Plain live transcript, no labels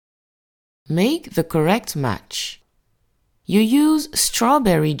Make the correct match. You use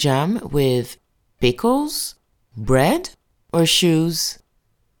strawberry jam with pickles, bread, or shoes?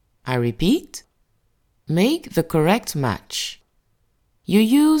 I repeat. Make the correct match. You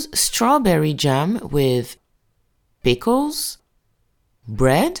use strawberry jam with pickles,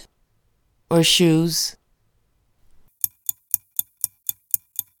 bread, or shoes?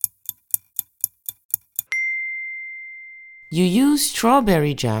 You use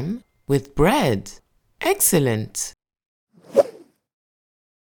strawberry jam with bread. Excellent!